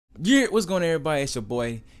Yeah, what's going on, everybody? It's your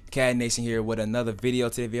boy Cat Nation here with another video.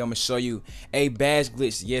 Today I'm gonna show you a badge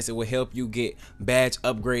glitch. Yes, it will help you get badge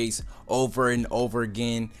upgrades over and over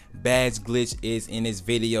again. Badge glitch is in this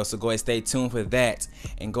video, so go ahead, stay tuned for that,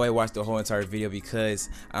 and go ahead and watch the whole entire video because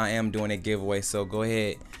I am doing a giveaway. So go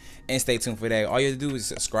ahead and stay tuned for that. All you have to do is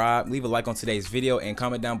subscribe, leave a like on today's video, and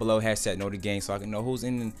comment down below hashtag know the game so I can know who's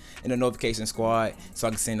in the notification squad, so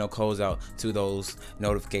I can send no codes out to those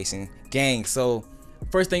notification gangs. So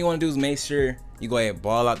first thing you want to do is make sure you go ahead and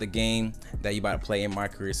ball out the game that you about to play in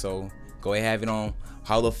MyCAREER. So go ahead and have it on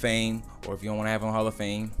Hall of Fame, or if you don't want to have it on Hall of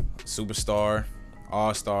Fame, Superstar,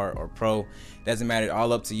 All-Star, or Pro. Doesn't matter,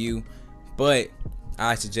 all up to you. But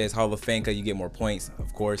I suggest Hall of Fame because you get more points,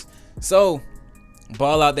 of course. So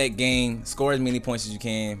ball out that game, score as many points as you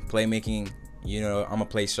can. Playmaking, you know, I'm gonna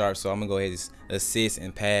play sharp, so I'm gonna go ahead and assist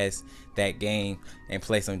and pass that game and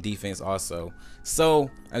play some defense also. So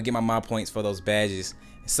I'll get my Mypoints for those badges.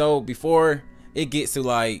 So before it gets to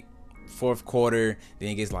like fourth quarter, then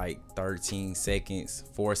it gets like 13 seconds,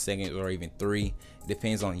 4 seconds, or even 3. It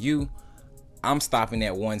depends on you. I'm stopping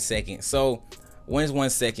at 1 second. So when it's 1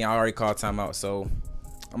 second, I already called timeout. So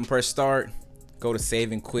I'm gonna press start, go to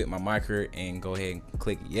save and quit my MyCAREER, and go ahead and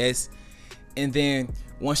click yes. And then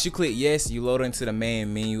once you click yes, you load into the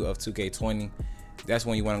main menu of 2K20. That's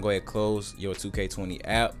when you want to go ahead and close your 2K20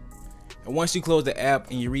 app. And once you close the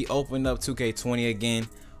app and you reopen up 2K20 again,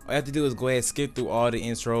 all you have to do is go ahead and skip through all the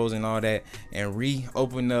intros and all that and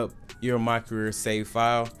reopen up your MyCAREER save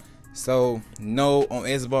file. So no, on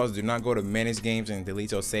Xbox, do not go to manage games and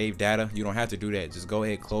delete your save data. You don't have to do that. Just go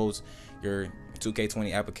ahead and close your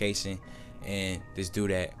 2K20 application and just do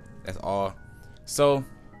that. That's all. So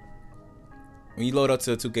when you load up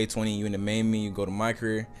to 2K20, you in the main menu, go to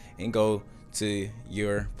MyCAREER and go to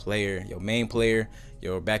your player, your main player,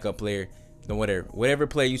 your backup player, then whatever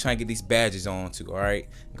player you trying to get these badges on to. All right,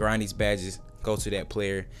 grind these badges, go to that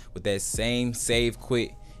player with that same save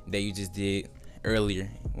quit that you just did earlier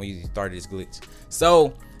when you started this glitch.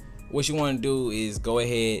 So what you want to do is go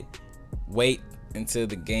ahead, wait until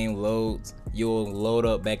the game loads. You'll load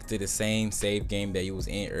up back to the same save game that you was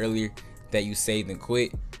in earlier that you saved and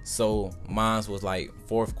quit. So mine was like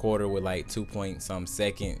fourth quarter with like 2 point some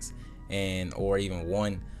seconds, and or even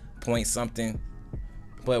 1 point something,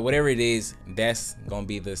 but whatever it is, that's gonna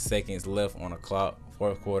be the seconds left on the clock,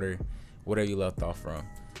 fourth quarter, whatever you left off from.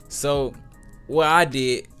 So what I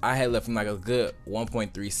did, I had left from like a good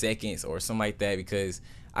 1.3 seconds or something like that, because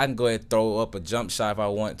I can go ahead and throw up a jump shot if I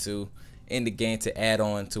want to in the game to add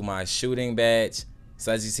on to my shooting badge.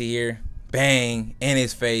 So as you see here, bang, in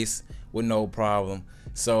his face with no problem.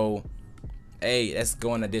 So hey, that's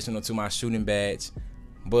going additional to my shooting badge.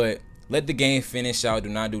 But let the game finish out. Do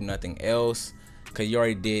not do nothing else, because you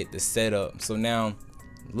already did the setup. So now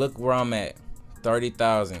look where I'm at,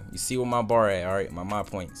 30,000. You see where my bar at? All right, my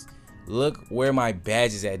points. Look where my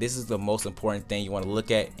badge is at. This is the most important thing you want to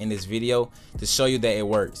look at in this video to show you that it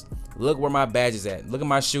works. Look where my badge is at. Look at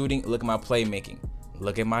my shooting, look at my playmaking,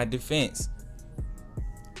 look at my defense.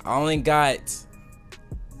 I only got,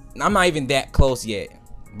 I'm not even that close yet,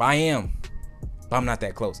 but I am, but I'm not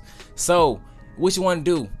that close. So what you want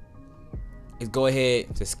to do is go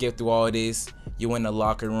ahead to skip through all of this. You in the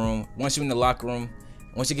locker room. Once you're in the locker room,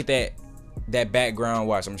 once you get that background,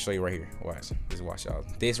 watch, I'm gonna show you right here. Watch, just watch y'all.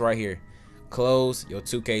 This right here, close your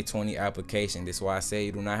 2K20 application. This is why I say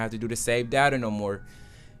you do not have to do the save data no more.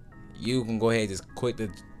 You can go ahead and just quit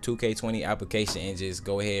the 2K20 application and just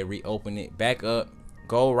go ahead and reopen it back up.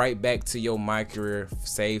 Go right back to your MyCAREER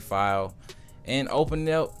save file and open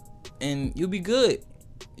it up, and you'll be good.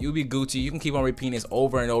 You'll be Gucci. You can keep on repeating this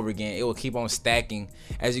over and over again. It will keep on stacking.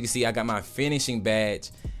 As you can see, I got my finishing badge,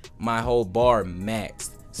 my whole bar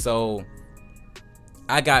maxed. So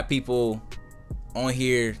I got people on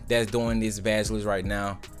here that's doing this badge list right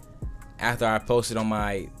now. After I posted on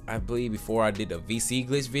my, I believe before I did the VC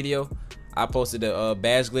glitch video, I posted the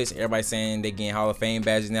badge glitch. Everybody saying they getting Hall of Fame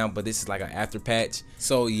badges now, but this is like an after patch.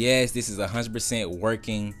 So yes, this is 100%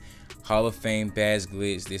 working Hall of Fame badge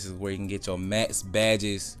glitch. This is where you can get your max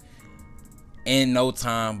badges in no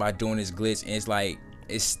time by doing this glitch, and it's like,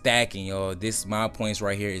 it's stacking, y'all. This Mypoints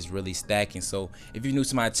right here is really stacking. So if you're new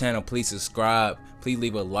to my channel, please subscribe, please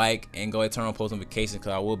leave a like, and go ahead and turn on post notifications,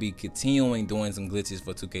 because I will be continuing doing some glitches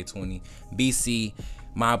for 2K20 BC,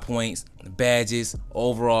 Mypoints, badges,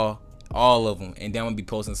 overall, all of them. And then I'm gonna be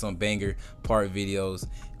posting some banger part videos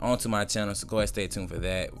onto my channel, so go ahead and stay tuned for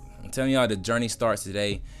that. I'm telling y'all, the journey starts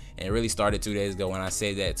today, and it really started 2 days ago when I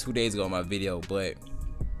said that 2 days ago in my video. But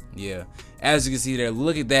yeah, as you can see there,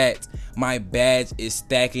 look at that, my badge is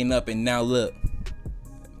stacking up. And now look,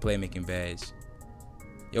 playmaking badge,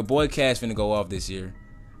 Your boy Cash finna go off this year.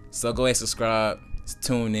 So go ahead, subscribe,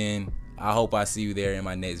 tune in. I hope I see you there in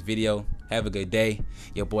my next video. Have a good day.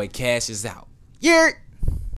 Your boy Cash is out. Yeah.